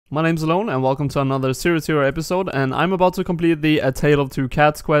My name's Alone and welcome to another 0 episode, and I'm about to complete the A Tale of Two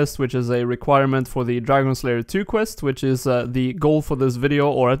Cats quest, which is a requirement for the Dragon Slayer 2 quest, which is the goal for this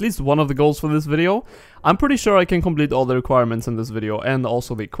video, or at least one of the goals for this video. I'm pretty sure I can complete all the requirements in this video and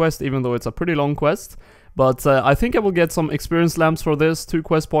also the quest, even though it's a pretty long quest. But I think I will get some experience lamps for this, 2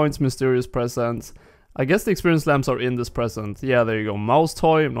 quest points, mysterious presents. I guess the experience lamps are in this present. Yeah, there you go. Mouse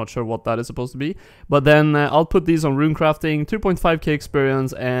toy. I'm not sure what that is supposed to be. But then I'll put these on rune crafting. 2.5k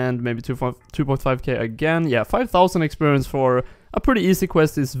experience and maybe 2.5k again. Yeah, 5,000 experience for a pretty easy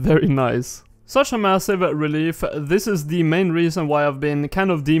quest is very nice. Such a massive relief. This is the main reason why I've been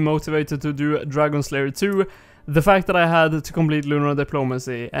kind of demotivated to do Dragon Slayer 2. The fact that I had to complete Lunar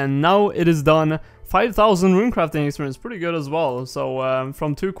Diplomacy, and now it is done. 5,000 runecrafting experience, pretty good as well. So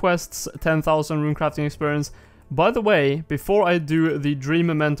from 2 quests, 10,000 runecrafting experience. By the way, before I do the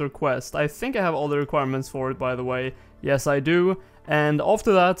Dream Mentor quest, I think I have all the requirements for it, by the way. Yes, I do. And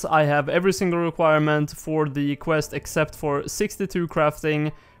after that, I have every single requirement for the quest except for 62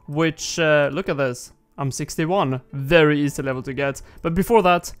 crafting, which, look at this, I'm 61. Very easy level to get. But before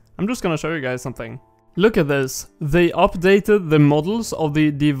that, I'm just gonna show you guys something. Look at this, they updated the models of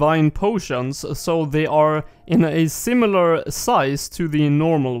the divine potions, so they are in a similar size to the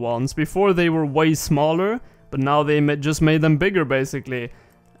normal ones. Before they were way smaller, but now they just made them bigger basically.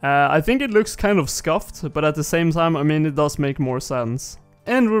 I think it looks kind of scuffed, but at the same time, I mean, it does make more sense.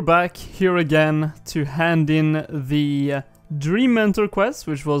 And we're back here again to hand in the Dream Mentor quest,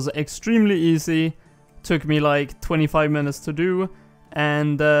 which was extremely easy. Took me like 25 minutes to do.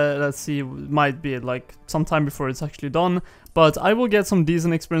 And let's see, might be like sometime before it's actually done, but I will get some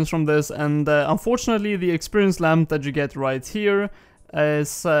decent experience from this. And unfortunately, the experience lamp that you get right here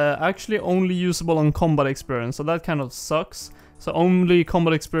is actually only usable on combat experience, so that kind of sucks. So only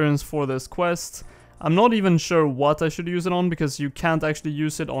combat experience for this quest. I'm not even sure what I should use it on, because you can't actually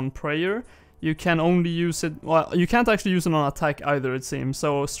use it on prayer. You can only use it, well, you can't actually use it on attack either, it seems.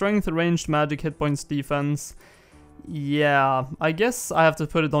 So strength, ranged, magic, hit points, defense. Yeah, I guess I have to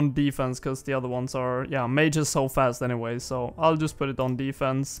put it on defense because the other ones are, yeah, mage is so fast anyway, so I'll just put it on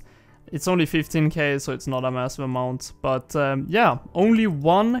defense. It's only 15k, so it's not a massive amount, but yeah, only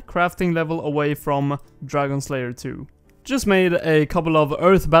 1 crafting level away from Dragon Slayer 2. Just made a couple of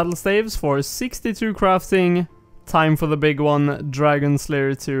earth battle staves for 62 crafting. Time for the big one, Dragon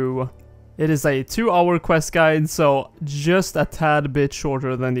Slayer 2. It is a 2-hour quest guide, so just a tad bit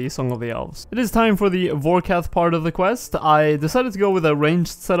shorter than the Song of the Elves. It is time for the Vorkath part of the quest. I decided to go with a ranged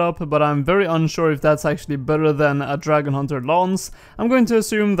setup, but I'm very unsure if that's actually better than a Dragon Hunter lance. I'm going to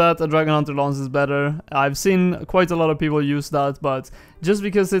assume that a Dragon Hunter lance is better. I've seen quite a lot of people use that, but just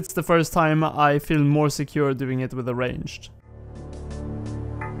because it's the first time, I feel more secure doing it with a ranged.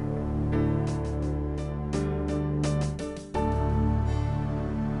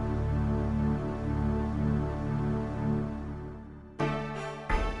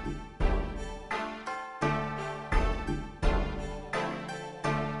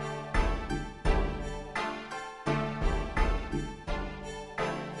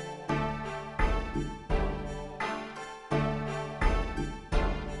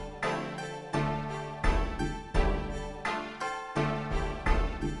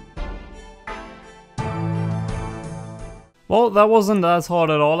 Well, that wasn't as hard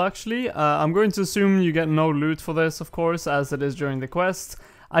at all actually. I'm going to assume you get no loot for this, of course, as it is during the quest.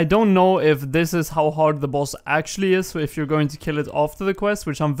 I don't know if this is how hard the boss actually is, so if you're going to kill it after the quest,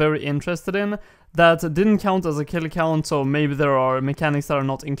 which I'm very interested in. That didn't count as a kill count, so maybe there are mechanics that are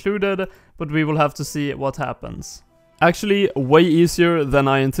not included, but we will have to see what happens. Actually, way easier than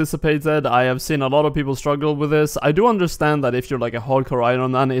I anticipated. I have seen a lot of people struggle with this. I do understand that if you're like a hardcore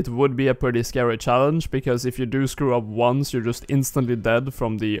Iron Man, it would be a pretty scary challenge, because if you do screw up once, you're just instantly dead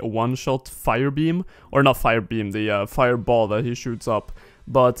from the one-shot fire beam. Or not fire beam, the fireball that he shoots up.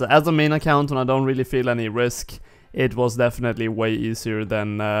 But as a main account, when I don't really feel any risk, it was definitely way easier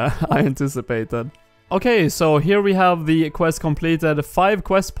than I anticipated. Okay, so here we have the quest completed, 5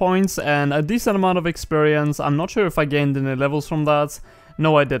 quest points and a decent amount of experience. I'm not sure if I gained any levels from that.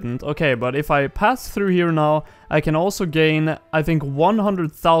 No, I didn't. Okay, but if I pass through here now, I can also gain, I think,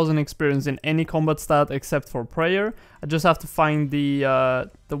 100,000 experience in any combat stat except for prayer. I just have to find the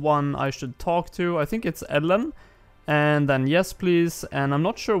one I should talk to. I think it's Ellen. And then yes, please. And I'm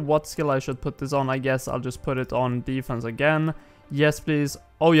not sure what skill I should put this on. I guess I'll just put it on defense again. Yes, please.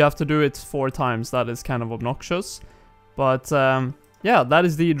 Oh, you have to do it 4 times. That is kind of obnoxious. But yeah, that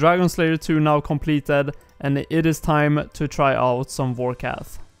is the Dragon Slayer 2 now completed. And it is time to try out some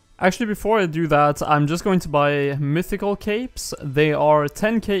Vorkath. Actually, before I do that, I'm just going to buy Mythical capes. They are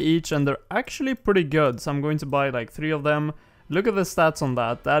 10k each and they're actually pretty good. So I'm going to buy like 3 of them. Look at the stats on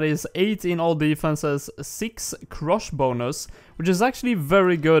that. That is 8 in all defenses, 6 crush bonus, which is actually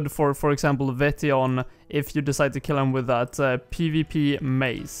very good for example, Vetion, if you decide to kill him with that PvP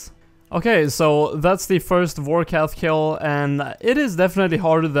mace. Okay, so that's the first Vorkath kill, and it is definitely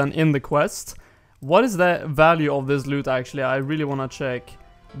harder than in the quest. What is the value of this loot actually? I really want to check.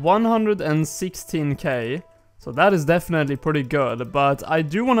 116k. So that is definitely pretty good, but I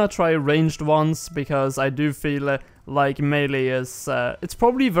do want to try ranged ones because I do feel like melee is... it's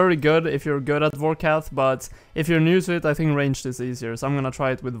probably very good if you're good at Vorkath, but if you're new to it, I think ranged is easier, so I'm gonna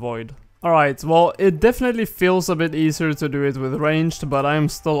try it with Void. Alright, well, it definitely feels a bit easier to do it with ranged, but I am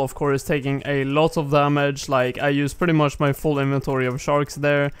still, of course, taking a lot of damage. Like, I use pretty much my full inventory of sharks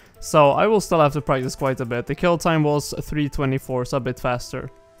there, so I will still have to practice quite a bit. The kill time was 3:24, so a bit faster.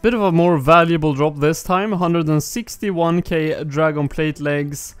 Bit of a more valuable drop this time, 161k dragon plate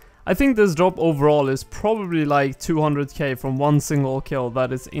legs. I think this drop overall is probably like 200k from one single kill.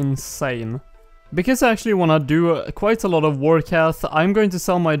 That is insane. Because I actually want to do quite a lot of Vorkath, I'm going to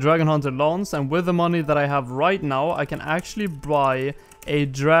sell my Dragon Hunter lance, and with the money that I have right now, I can actually buy a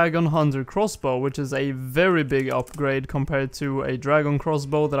Dragon Hunter crossbow, which is a very big upgrade compared to a Dragon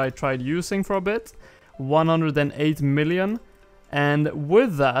crossbow that I tried using for a bit. 108 million. And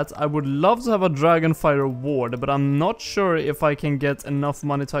with that, I would love to have a Dragonfire ward, but I'm not sure if I can get enough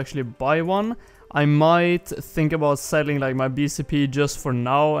money to actually buy one. I might think about selling like my BCP just for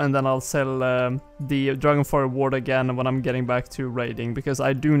now, and then I'll sell the Dragonfire ward again when I'm getting back to raiding, because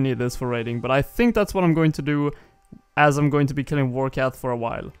I do need this for raiding. But I think that's what I'm going to do, as I'm going to be killing Vorkath for a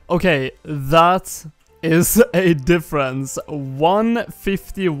while. Okay, that is a difference.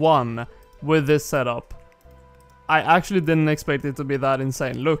 151 with this setup. I actually didn't expect it to be that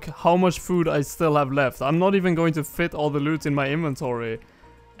insane. Look how much food I still have left. I'm not even going to fit all the loot in my inventory.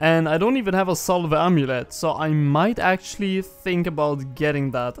 And I don't even have a Salve amulet, so I might actually think about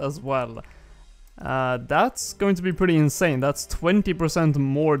getting that as well. That's going to be pretty insane. That's 20%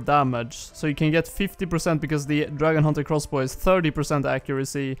 more damage. So you can get 50% because the Dragon Hunter crossbow is 30%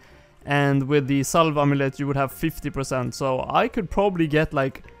 accuracy. And with the Salve amulet you would have 50%. So I could probably get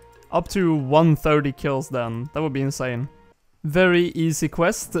like up to 130 kills then. That would be insane. Very easy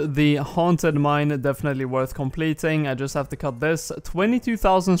quest. The Haunted Mine definitely worth completing. I just have to cut this.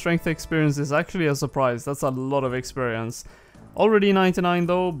 22,000 strength experience is actually a surprise. That's a lot of experience. Already 99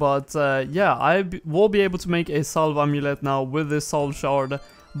 though, but yeah, I will be able to make a Salve amulet now with this Salve shard.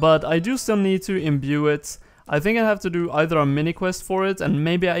 But I do still need to imbue it. I think I have to do either a mini quest for it, and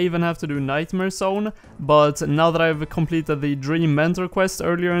maybe I even have to do Nightmare Zone, but now that I've completed the Dream Mentor quest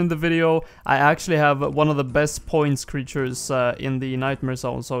earlier in the video, I actually have one of the best points creatures in the Nightmare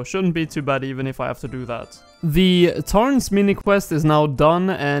Zone, so shouldn't be too bad even if I have to do that. The Tarn's mini quest is now done,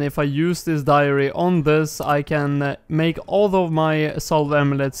 and if I use this diary on this, I can make all of my Salve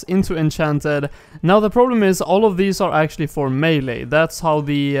amulets into enchanted. Now the problem is all of these are actually for melee. That's how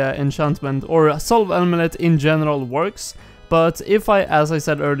the enchantment or Salve amulet in general works. But if I, as I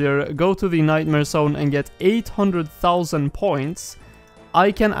said earlier, go to the Nightmare Zone and get 800,000 points,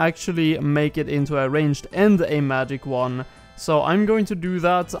 I can actually make it into a ranged and a magic one. So I'm going to do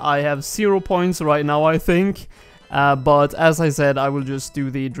that. I have 0 points right now, I think. But as I said, I will just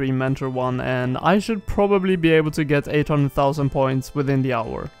do the Dream Mentor one, and I should probably be able to get 800,000 points within the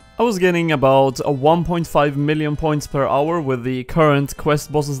hour. I was getting about 1.5 million points per hour with the current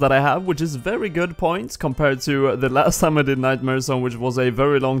quest bosses that I have, which is very good points compared to the last time I did Nightmare Zone, which was a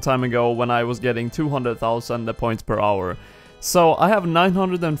very long time ago when I was getting 200,000 points per hour. So I have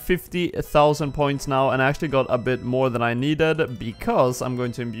 950,000 points now, and I actually got a bit more than I needed because I'm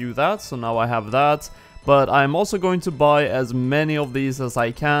going to imbue that, so now I have that. But I'm also going to buy as many of these as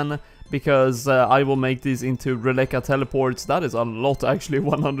I can, because I will make these into Relica teleports. That is a lot actually,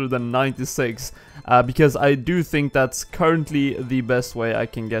 196, because I do think that's currently the best way I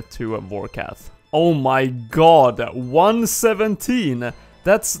can get to Vorkath. Oh my god, 117!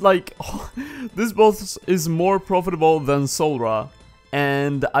 That's like, oh, this boss is more profitable than Zulrah,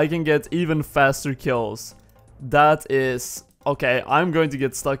 and I can get even faster kills. That is, okay, I'm going to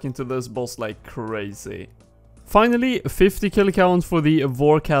get stuck into this boss like crazy. Finally, 50 kill count for the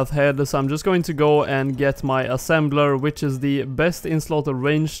Vorkath head, so I'm just going to go and get my Assembler, which is the best in slot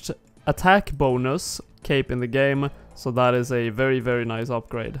ranged attack bonus cape in the game, so that is a very, very nice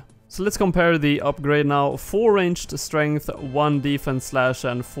upgrade. So let's compare the upgrade now. 4 ranged strength, 1 defense slash,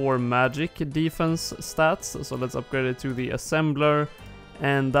 and 4 magic defense stats. So let's upgrade it to the Assembler.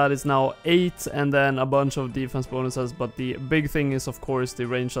 And that is now 8, and then a bunch of defense bonuses. But the big thing is of course the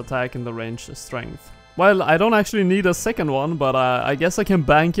ranged attack and the ranged strength. Well, I don't actually need a second one, but I guess I can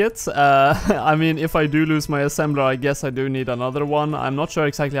bank it. I mean, if I do lose my assembler, I guess I do need another one. I'm not sure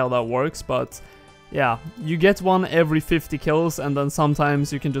exactly how that works, but yeah, you get one every 50 kills, and then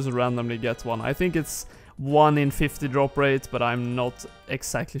sometimes you can just randomly get one. I think it's 1 in 50 drop rate, but I'm not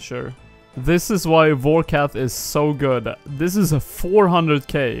exactly sure. This is why Vorkath is so good. This is a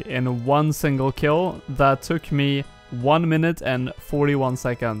 400k in one single kill that took me 1 minute and 41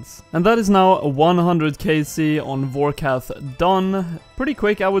 seconds. And that is now 100 KC on Vorkath done. Pretty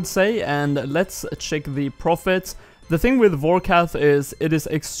quick, I would say, and let's check the profit. The thing with Vorkath is it is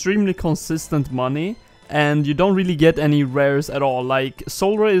extremely consistent money, and you don't really get any rares at all. Like,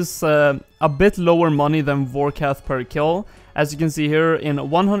 Zulrah is a bit lower money than Vorkath per kill. As you can see here, in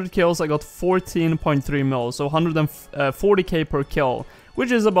 100 kills I got 14.3 mil, so 140k per kill,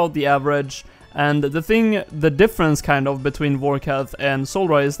 which is about the average. And the difference kind of between Vorkath and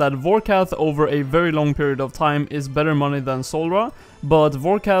Zulrah is that Vorkath over a very long period of time is better money than Zulrah, but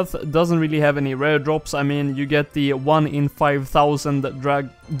Vorkath doesn't really have any rare drops. I mean, you get the 1 in 5,000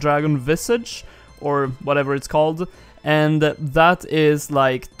 Dragon Visage, or whatever it's called, and that is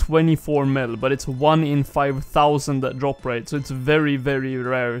like 24 mil, but it's 1 in 5,000 drop rate, so it's very, very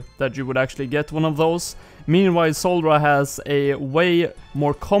rare that you would actually get one of those. Meanwhile, Zulrah has a way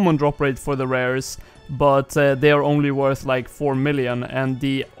more common drop rate for the rares, but they are only worth like 4 million, and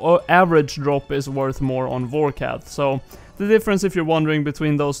the average drop is worth more on Vorkath. So the difference, if you're wondering,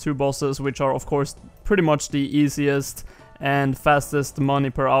 between those two bosses, which are of course pretty much the easiest and fastest money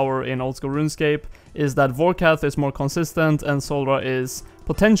per hour in old school RuneScape, is that Vorkath is more consistent and Zulrah is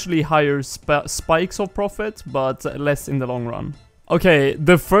potentially higher spikes of profit, but less in the long run. Okay,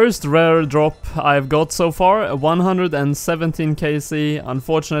 the first rare drop I've got so far, 117 KC.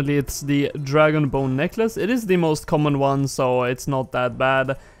 Unfortunately, it's the Dragon Bone Necklace. It is the most common one, so it's not that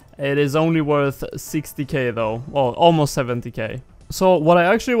bad. It is only worth 60k though, well, almost 70k. So what I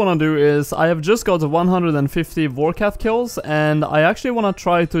actually want to do is, I have just got 150 Vorkath kills, and I actually want to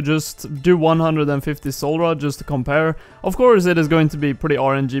try to just do 150 Zulrah just to compare. Of course, it is going to be pretty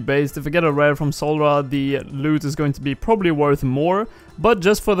RNG based. If I get a rare from Zulrah, the loot is going to be probably worth more, but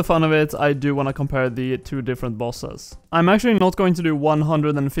just for the fun of it, I do want to compare the two different bosses. I'm actually not going to do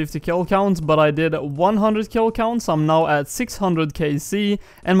 150 kill counts, but I did 100 kill counts. I'm now at 600 KC,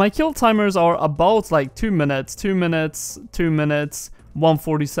 and my kill timers are about like 2 minutes, 2 minutes, 2 minutes,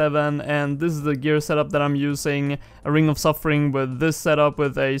 147, and this is the gear setup that I'm using. A Ring of Suffering with this setup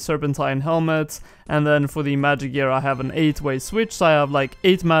with a Serpentine helmet, and then for the magic gear I have an 8-way switch, so I have like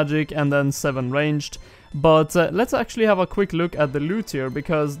 8 magic and then 7 ranged. But let's actually have a quick look at the loot here,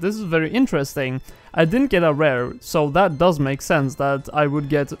 because this is very interesting. I didn't get a rare, so that does make sense that I would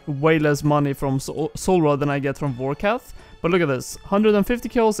get way less money from Zulrah than I get from Vorkath. But look at this, 150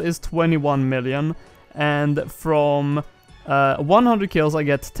 kills is 21 million, and from 100 kills I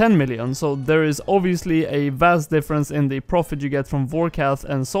get 10 million, so there is obviously a vast difference in the profit you get from Vorkath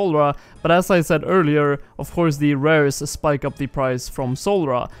and Zulrah. But as I said earlier, of course the rares spike up the price from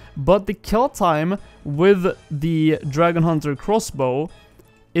Zulrah, but the kill time with the Dragon Hunter crossbow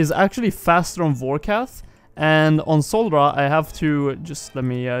is actually faster on Vorkath, and on Zulrah I have to, just let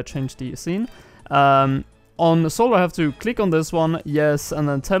me change the scene. On Zulrah I have to click on this one, yes, and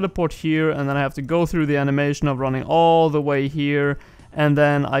then teleport here, and then I have to go through the animation of running all the way here, and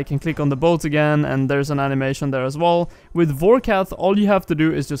then I can click on the boat again, and there's an animation there as well. With Vorkath, all you have to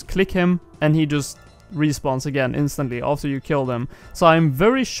do is just click him, and he just respawns again instantly after you kill them. So I'm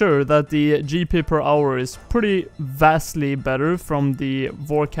very sure that the GP per hour is pretty vastly better from the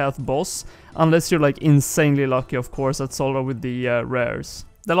Vorkath boss, unless you're like insanely lucky, of course, at Zulrah with the rares.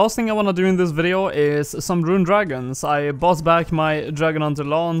 The last thing I want to do in this video is some Rune Dragons. I bought back my Dragon Hunter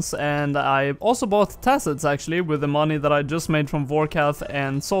Lance, and I also bought Tassets actually with the money that I just made from Vorkath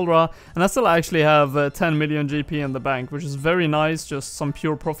and Zulrah, and I still actually have 10 million GP in the bank, which is very nice, just some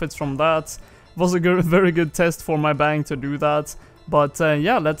pure profits from that. It was a very good test for my bank to do that. But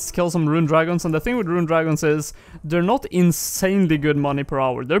yeah, let's kill some Rune Dragons. And the thing with Rune Dragons is they're not insanely good money per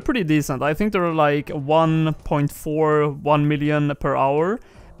hour. They're pretty decent. I think they're like 1.1 million per hour,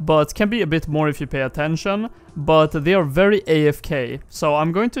 but can be a bit more if you pay attention. But they are very AFK. So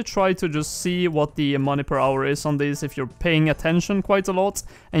I'm going to try to just see what the money per hour is on these if you're paying attention quite a lot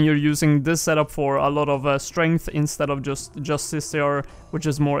and you're using this setup for a lot of strength instead of just CCR, which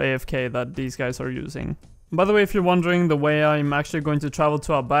is more AFK that these guys are using. By the way, if you're wondering, the way I'm actually going to travel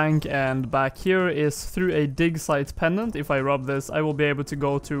to a bank and back here is through a dig site pendant. If I rub this, I will be able to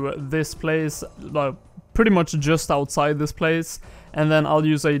go to this place, pretty much just outside this place, and then I'll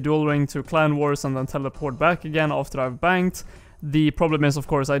use a dual ring to Clan Wars and then teleport back again after I've banked. The problem is, of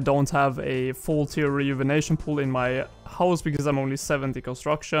course, I don't have a full tier rejuvenation pool in my house because I'm only 70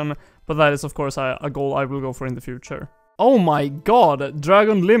 construction, but that is, of course, a goal I will go for in the future. Oh my god,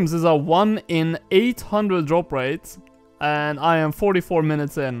 Dragon Limbs is a 1 in 800 drop rate, and I am 44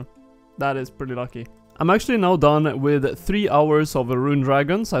 minutes in. That is pretty lucky. I'm actually now done with 3 hours of Rune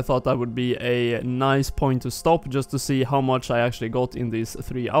Dragons. I thought that would be a nice point to stop just to see how much I actually got in these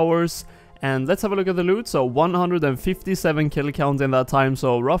 3 hours. And let's have a look at the loot. So 157 kill count in that time,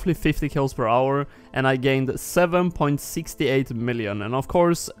 so roughly 50 kills per hour, and I gained 7.68 million. And of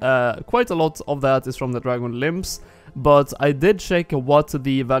course, quite a lot of that is from the Dragon Limbs. But I did check what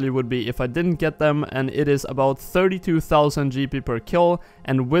the value would be if I didn't get them, and it is about 32,000 GP per kill,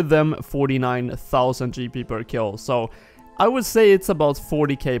 and with them 49,000 GP per kill. So I would say it's about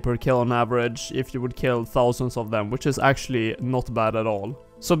 40k per kill on average if you would kill thousands of them, which is actually not bad at all.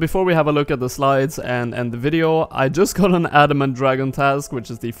 So before we have a look at the slides and end the video, I just got an Adamant Dragon task, which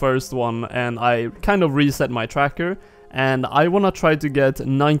is the first one, and I kind of reset my tracker. And I wanna try to get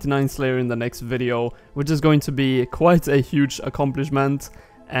 99 Slayer in the next video, which is going to be quite a huge accomplishment,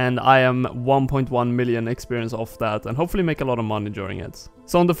 and I am 1.1 million experience off that, and hopefully make a lot of money during it.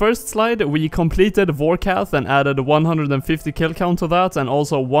 So on the first slide, we completed Vorkath and added 150 kill count to that, and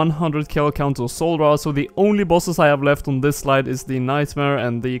also 100 kill count to Zulrah, so the only bosses I have left on this slide is the Nightmare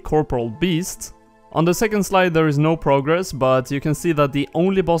and the Corporal Beast. On the second slide there is no progress, but you can see that the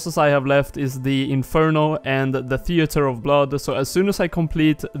only bosses I have left is the Inferno and the Theater of Blood, so as soon as I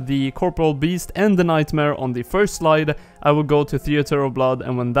complete the Corporal Beast and the Nightmare on the first slide, I will go to Theater of Blood,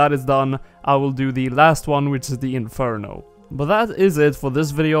 and when that is done, I will do the last one, which is the Inferno. But that is it for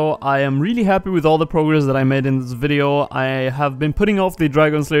this video. I am really happy with all the progress that I made in this video. I have been putting off the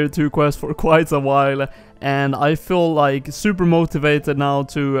Dragon Slayer 2 quest for quite a while, and I feel like super motivated now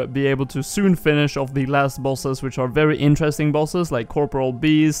to be able to soon finish off the last bosses, which are very interesting bosses, like Corporal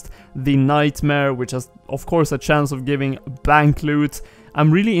Beast, the Nightmare, which has of course a chance of giving bank loot. I'm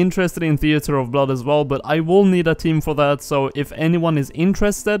really interested in Theater of Blood as well, but I will need a team for that, so if anyone is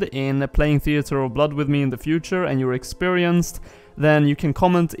interested in playing Theater of Blood with me in the future and you're experienced, then you can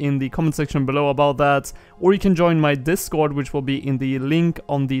comment in the comment section below about that, or you can join my Discord, which will be in the link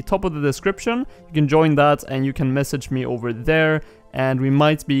on the top of the description. You can join that and you can message me over there, and we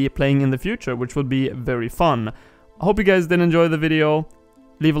might be playing in the future, which would be very fun. I hope you guys did enjoy the video.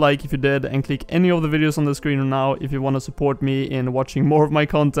 Leave a like if you did, and click any of the videos on the screen now if you want to support me in watching more of my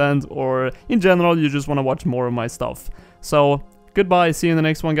content, or in general you just want to watch more of my stuff. So, goodbye, see you in the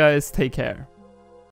next one guys, take care.